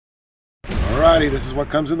Alrighty, this is what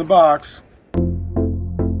comes in the box.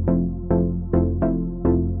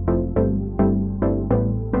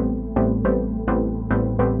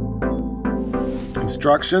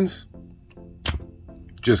 Instructions?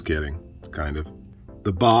 Just kidding, kind of.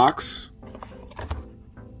 The box.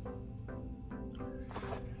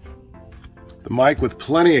 The mic with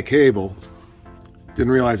plenty of cable.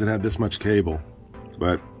 Didn't realize it had this much cable,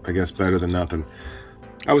 but I guess better than nothing.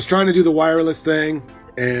 I was trying to do the wireless thing,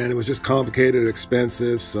 and it was just complicated and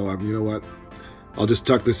expensive, so you know what? I'll just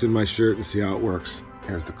tuck this in my shirt and see how it works.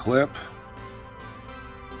 Here's the clip.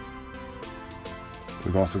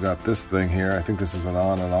 We've also got this thing here. I think this is an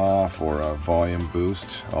on and off or a volume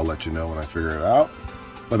boost. I'll let you know when I figure it out.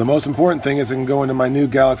 But the most important thing is it can go into my new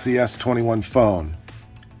Galaxy S21 phone.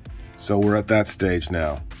 So we're at that stage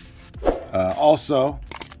now. Also,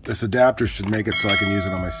 this adapter should make it so I can use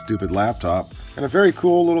it on my stupid laptop. And a very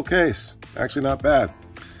cool little case. Actually not bad.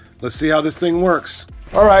 Let's see how this thing works.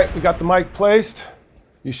 All right, we got the mic placed.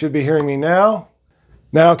 You should be hearing me now.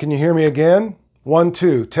 Now, can you hear me again? 1,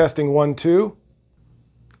 2, testing 1, 2.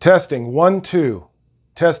 Testing 1, 2.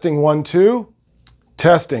 Testing 1, 2.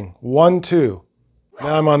 Testing 1, 2.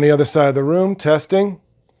 Now I'm on the other side of the room. Testing.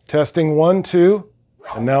 Testing 1, 2.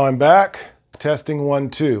 And now I'm back. Testing 1,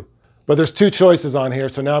 2. But there's 2 choices on here,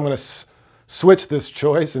 so now I'm going to switch this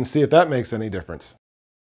choice and see if that makes any difference.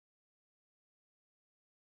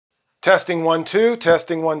 Testing 1, 2.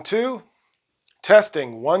 Testing 1, 2.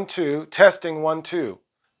 Testing 1, 2. Testing 1, 2.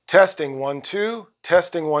 Testing 1, 2.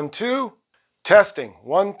 Testing 1, 2. Testing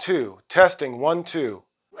 1, 2. Testing 1, 2.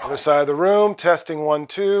 Other side of the room. Testing 1,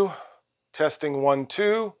 2. Testing 1,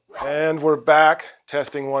 2. And we're back.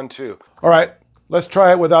 Testing 1, 2. All right, let's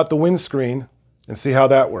try it without the windscreen and see how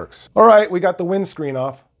that works. All right, we got the windscreen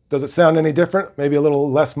off. Does it sound any different? Maybe a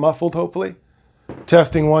little less muffled, hopefully.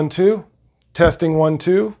 Testing 1, 2. Testing 1,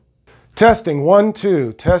 2. Testing 1,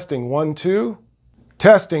 2. Testing 1, 2.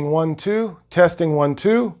 Testing 1, 2. Testing 1,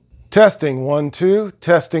 2. Testing 1, 2.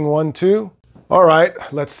 Testing 1, 2. All right,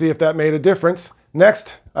 let's see if that made a difference.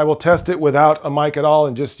 Next, I will test it without a mic at all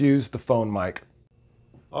and just use the phone mic.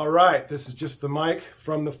 All right, this is just the mic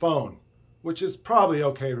from the phone, which is probably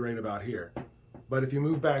okay right about here. But if you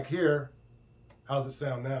move back here, how's it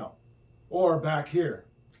sound now? Or back here.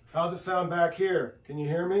 How's it sound back here? Can you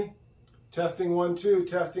hear me? Testing 1, 2,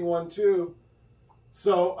 testing 1, 2.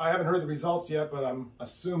 So I haven't heard the results yet, but I'm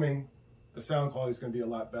assuming the sound quality is going to be a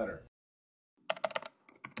lot better.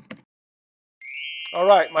 All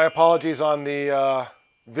right, my apologies on the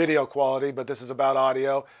video quality, but this is about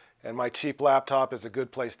audio, and my cheap laptop is a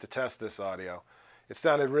good place to test this audio. It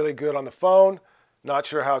sounded really good on the phone. Not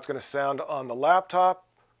sure how it's going to sound on the laptop,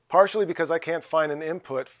 partially because I can't find an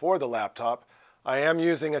input for the laptop. I am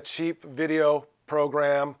using a cheap video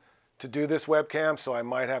program to do this webcam, so I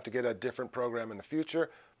might have to get a different program in the future.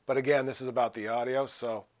 But again, this is about the audio,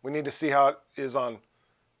 so we need to see how it is on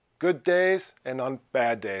good days and on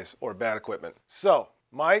bad days or bad equipment. So,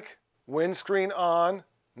 mic, windscreen on,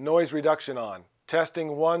 noise reduction on.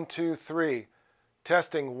 Testing 1, 2, 3.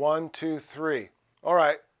 Testing 1, 2, 3. All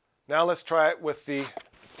right, now let's try it with the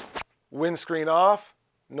windscreen off,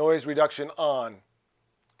 noise reduction on.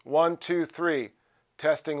 1, 2, 3.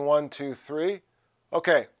 Testing 1, 2, 3.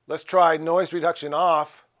 Okay, let's try noise reduction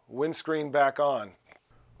off, windscreen back on.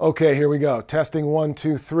 Okay, here we go. Testing 1,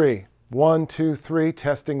 2, 3. 1, 2, 3.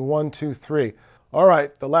 Testing 1, 2, 3. All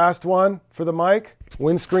right, the last one for the mic,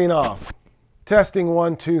 windscreen off. Testing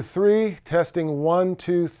 1, 2, 3. Testing 1,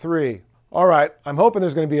 2, 3. All right, I'm hoping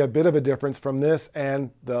there's going to be a bit of a difference from this and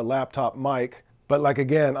the laptop mic. But like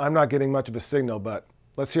again, I'm not getting much of a signal, but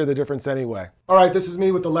let's hear the difference anyway. All right, this is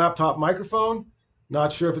me with the laptop microphone.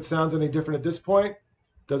 Not sure if it sounds any different at this point.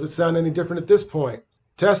 Does it sound any different at this point?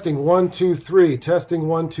 Testing 1, 2, 3. Testing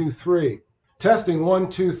 1, 2, 3. Testing 1,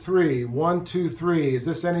 2, 3. 1, 2, 3. Is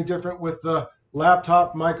this any different with the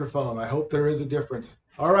laptop microphone? I hope there is a difference.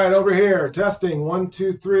 All right, over here. Testing 1,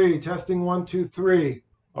 2, 3. Testing 1, 2, 3.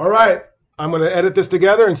 All right, I'm going to edit this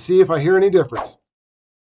together and see if I hear any difference.